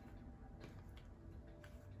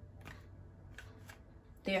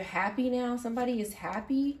 They're happy now. Somebody is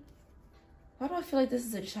happy. Why do I feel like this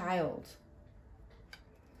is a child?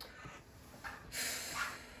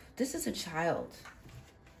 This is a child.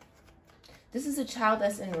 This is a child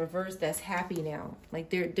that's in reverse, that's happy now.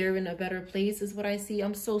 Like they're in a better place is what I see.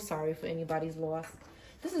 I'm so sorry for anybody's loss.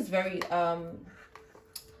 This is very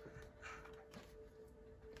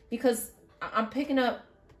because I'm picking up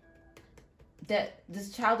that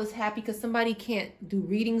this child is happy because somebody can't do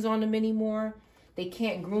readings on them anymore. They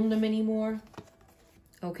can't groom them anymore.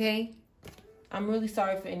 Okay? I'm really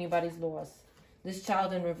sorry for anybody's loss. This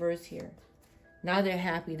child in reverse here. Now they're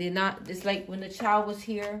happy. They're not, it's like when the child was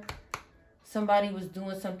here, somebody was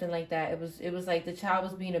doing something like that. It was like the child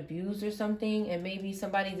was being abused or something, and maybe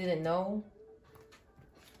somebody didn't know.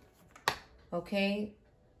 Okay?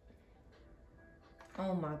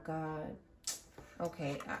 Oh my God.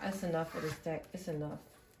 Okay, that's enough for this deck. It's enough.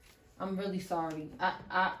 I'm really sorry.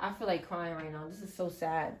 I feel like crying right now. This is so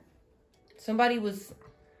sad. Somebody was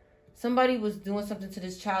doing something to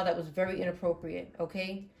this child that was very inappropriate,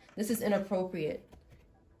 okay? This is inappropriate.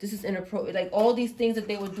 This is inappropriate. Like all these things that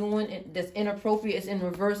they were doing that's inappropriate is in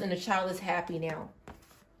reverse, and the child is happy now.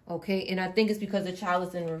 Okay? And I think it's because the child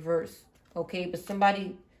is in reverse. Okay? But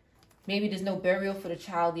somebody, maybe there's no burial for the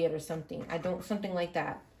child yet or something. Something like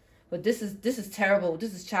that. But this is terrible.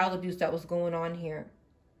 This is child abuse that was going on here.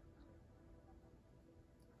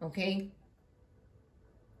 Okay?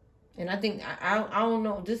 And I think, I don't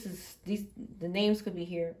know, the names could be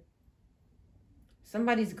here.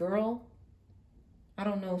 Somebody's girl. I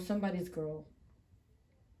don't know, somebody's girl.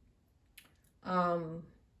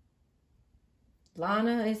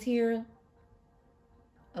 Lana is here.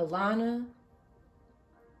 Alana.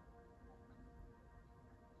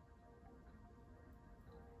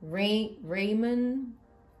 Raymond.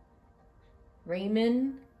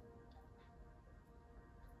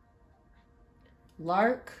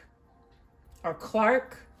 Lark or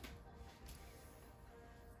Clark.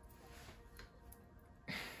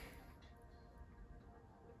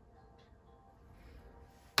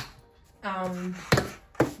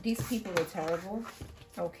 These people are terrible.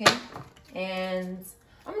 Okay, and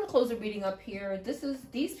I'm gonna close the reading up here.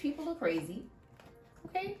 These people are crazy.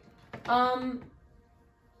 Okay. I'm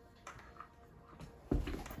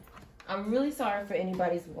really sorry for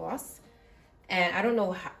anybody's loss, and I don't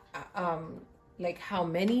know how, like how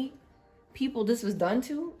many people this was done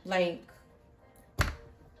to. Like,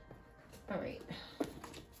 all right,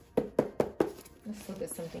 let's look at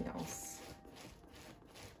something else.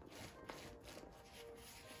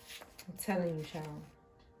 I'm telling you, child.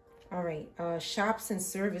 All right, shops and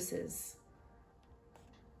services.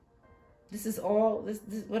 This is all, this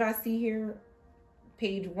what I see here.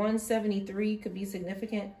 Page 173 could be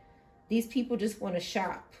significant. These people just want to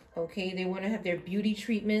shop, okay? They want to have their beauty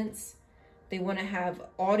treatments. They want to have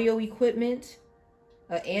audio equipment,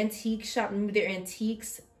 an antique shop, their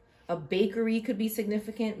antiques. A bakery could be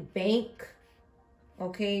significant. Bank,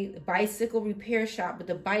 okay? Bicycle repair shop, but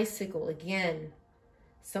the bicycle, again,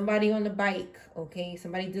 somebody on the bike, okay?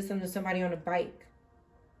 Somebody did something to somebody on a bike.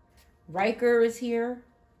 Riker is here,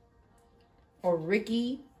 or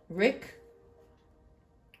Rick.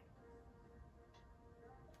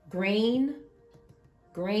 Grain,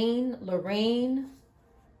 Lorraine,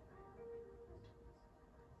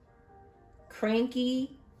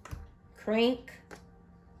 Cranky, Crank,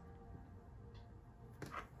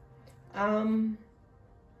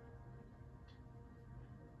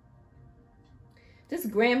 this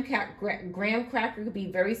graham cracker could be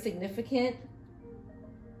very significant.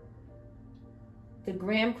 The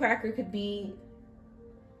graham cracker could be,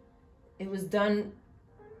 it was done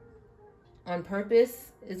on purpose,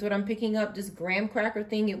 is what I'm picking up. This graham cracker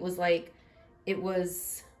thing, it was like, it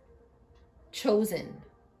was chosen.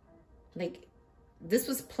 Like, this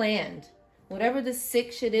was planned. Whatever this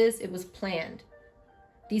sick shit is, it was planned.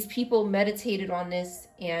 These people meditated on this,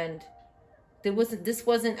 and this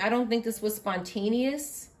wasn't, I don't think this was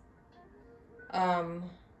spontaneous at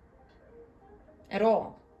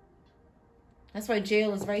all. That's why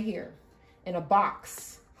jail is right here in a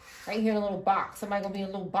box. Right here in a little box. Somebody gonna be in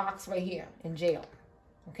a little box right here in jail.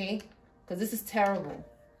 Okay? Because this is terrible.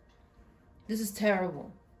 This is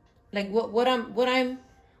terrible. Like what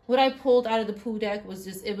I pulled out of the poo deck was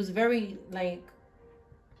just, it was very like,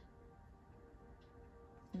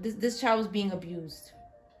 this child was being abused.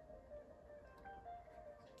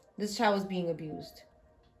 This child was being abused.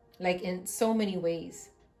 Like in so many ways.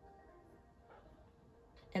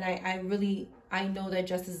 And I know that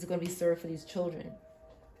justice is going to be served for these children.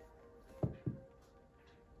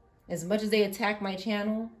 As much as they attack my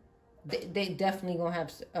channel, they definitely gonna have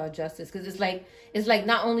justice, because it's like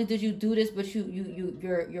not only did you do this, but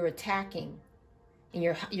you're attacking, and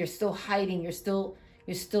you're still hiding, you're still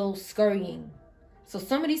scurrying. So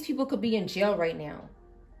some of these people could be in jail right now.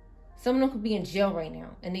 Some of them could be in jail right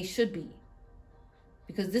now, and they should be,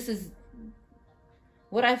 because this is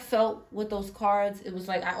what I felt with those cards. It was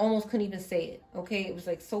like I almost couldn't even say it. Okay, it was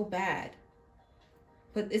like so bad.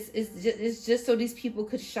 But it's just so these people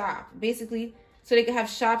could shop, basically, so they could have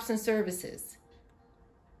shops and services.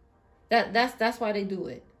 That's why they do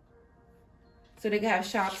it. So they can have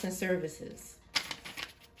shops and services.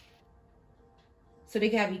 So they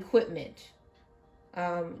can have equipment,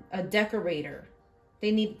 a decorator.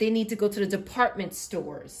 They need to go to the department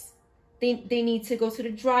stores. They need to go to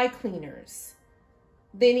the dry cleaners.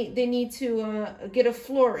 They need to get a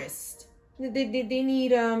florist. They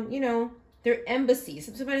need you know, their embassy.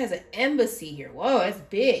 Somebody has an embassy here. Whoa, that's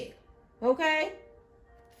big. Okay.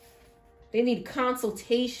 They need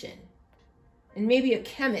consultation. And maybe a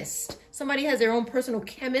chemist. Somebody has their own personal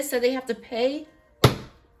chemist that they have to pay.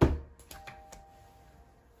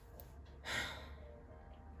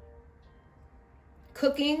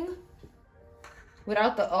 Cooking.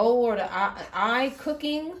 Without the O or the I.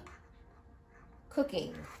 Cooking.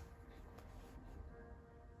 Cooking.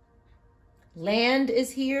 Land is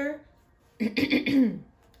here.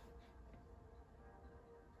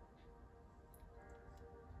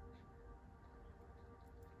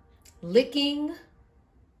 licking.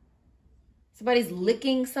 Somebody's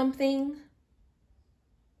licking something.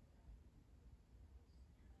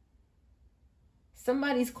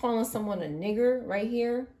 Somebody's calling someone a nigger right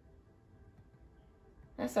here.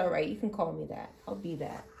 That's all right. You can call me that. I'll be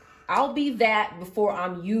that. I'll be that before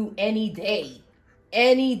I'm you any day.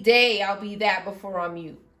 Any day I'll be that before I'm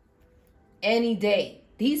you. Any day.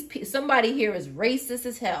 Somebody here is racist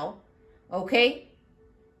as hell. Okay?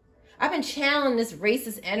 I've been channeling this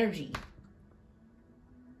racist energy.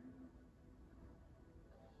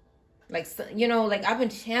 Like, you know, like I've been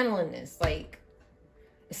channeling this. Like,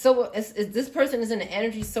 so this person is in the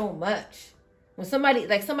energy so much. When somebody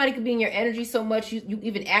could be in your energy so much, you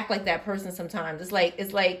even act like that person sometimes. It's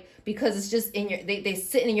like because it's just in your, they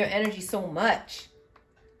sitting in your energy so much.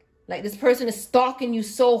 Like this person is stalking you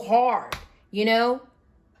so hard, you know?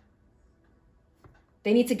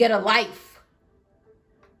 They need to get a life.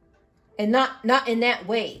 And not in that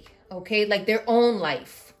way, okay? Like their own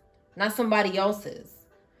life, not somebody else's.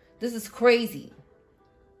 This is crazy.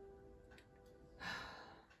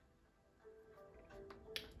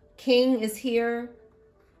 King is here.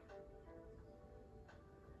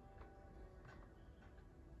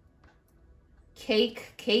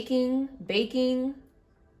 Caking, baking,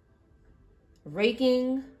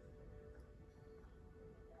 raking.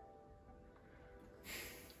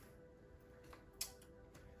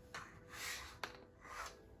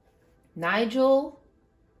 Nigel,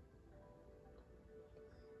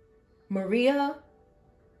 Mariah,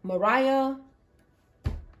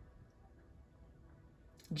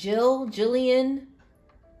 Jill, Jillian,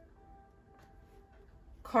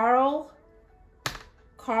 Carl,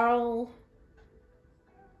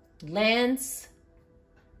 Lance,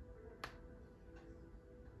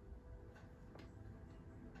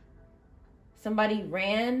 somebody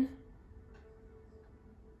ran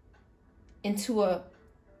into a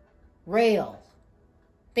rail.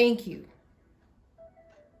 Thank you.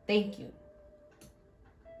 Thank you.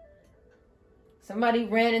 Somebody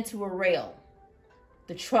ran into a rail.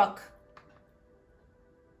 The truck.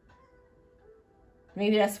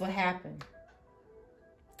 Maybe that's what happened.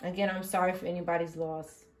 Again, I'm sorry for anybody's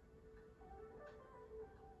loss.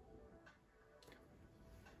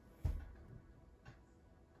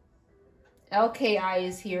 LKI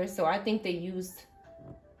is here, so I think they used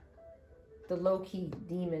the low-key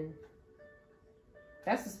demon.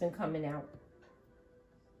 That's what's been coming out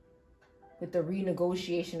with the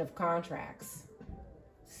renegotiation of contracts.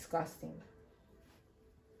 Disgusting.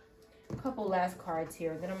 A couple last cards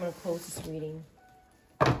here, then I'm going to close this reading.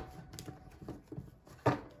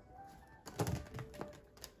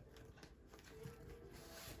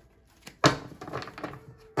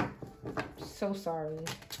 So sorry.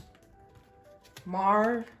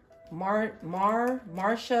 Marsha,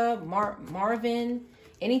 Marvin,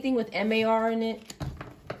 anything with MAR in it.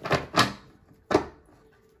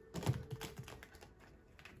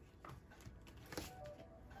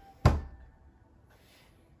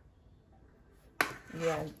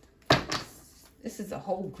 Yeah, this is a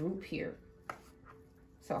whole group here.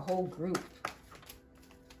 It's a whole group.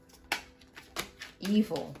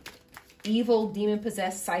 Evil,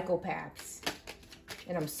 demon-possessed psychopaths.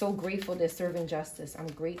 And I'm so grateful they're serving justice. I'm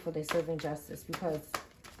grateful they're serving justice because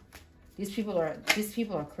these people are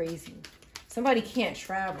crazy. Somebody can't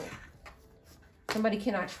travel. Somebody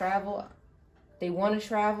cannot travel. They want to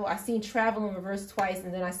travel. I seen travel in reverse twice,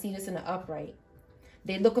 and then I see this in the upright.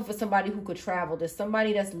 They're looking for somebody who could travel. There's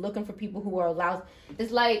somebody that's looking for people who are allowed.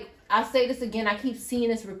 It's like, I'll say this again. I keep seeing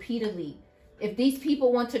this repeatedly. If these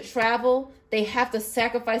people want to travel, they have to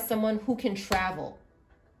sacrifice someone who can travel.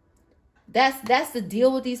 That's the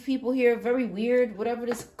deal with these people here. Very weird. Whatever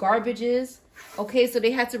this garbage is. Okay, so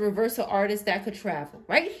they had to reverse an artist that could travel.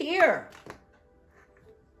 Right here.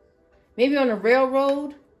 Maybe on a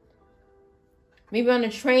railroad. Maybe on a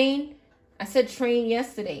train. I said train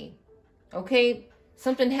yesterday. Okay.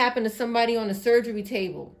 Something happened to somebody on a surgery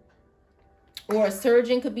table. Or a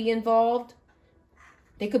surgeon could be involved.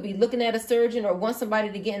 They could be looking at a surgeon or want somebody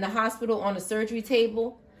to get in the hospital on a surgery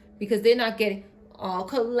table. Because they're not getting... Oh,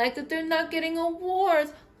 collective, they're not getting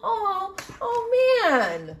awards. Oh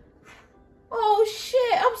man. Oh,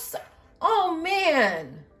 shit. I'm so... Oh,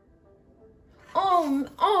 man.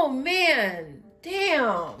 Oh, man.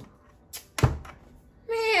 Damn.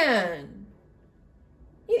 Man.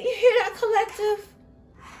 You hear that, collective?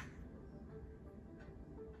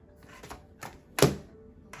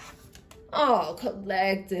 Oh,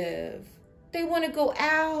 collective. They want to go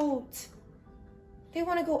out. They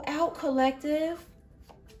want to go out, collective.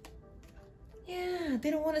 Yeah, they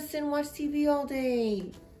don't want to sit and watch TV all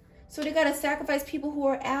day. So they got to sacrifice people who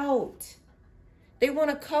are out. They want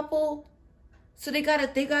a couple, so they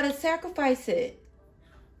gotta sacrifice it.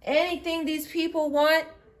 Anything these people want,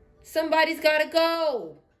 somebody's gotta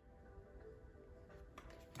go.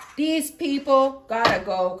 These people gotta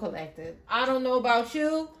go, collective. I don't know about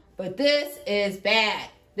you, but this is bad.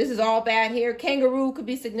 This is all bad here. Kangaroo could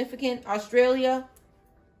be significant. Australia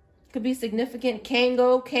could be significant.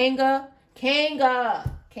 Kanga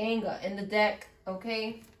in the deck,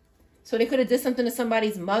 okay? So they could have did something to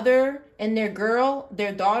somebody's mother and their girl,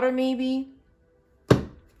 their daughter maybe.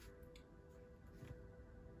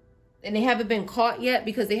 And they haven't been caught yet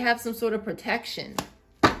because they have some sort of protection,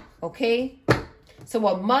 okay? So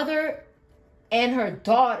a mother and her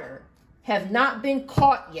daughter have not been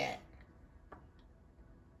caught yet.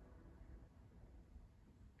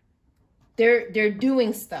 They're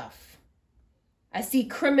doing stuff. I see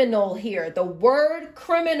criminal here. The word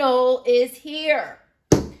criminal is here.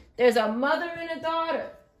 There's a mother and a daughter.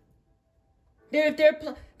 They're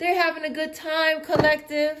having a good time,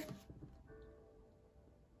 collective.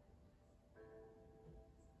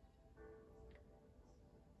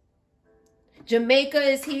 Jamaica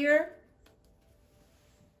is here.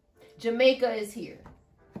 Jamaica is here.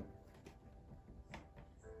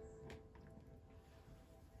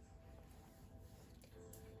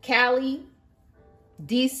 Cali,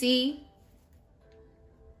 DC,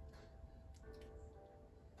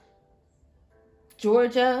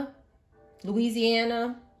 Georgia,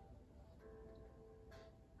 Louisiana,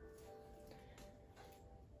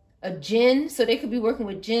 a jinn, so they could be working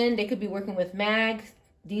with jinn, they could be working with mag,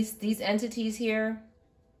 these entities here.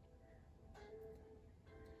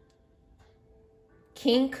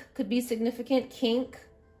 Kink could be significant, kink,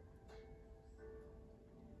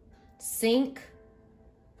 sink,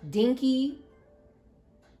 dinky,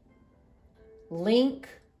 link,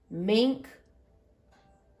 mink.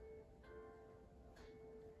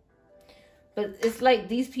 But it's like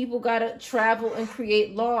these people gotta travel and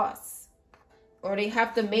create laws, or they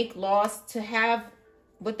have to make laws to have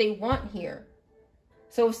what they want here.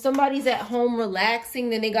 So if somebody's at home relaxing,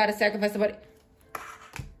 then they gotta sacrifice somebody.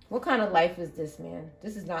 What kind of life is this, man?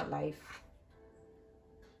 This is not life.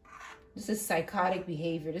 This is psychotic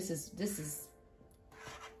behavior. This is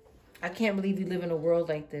I can't believe we live in a world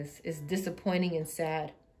like this. It's disappointing and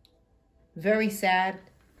sad. Very sad.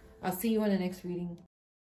 I'll see you in the next reading.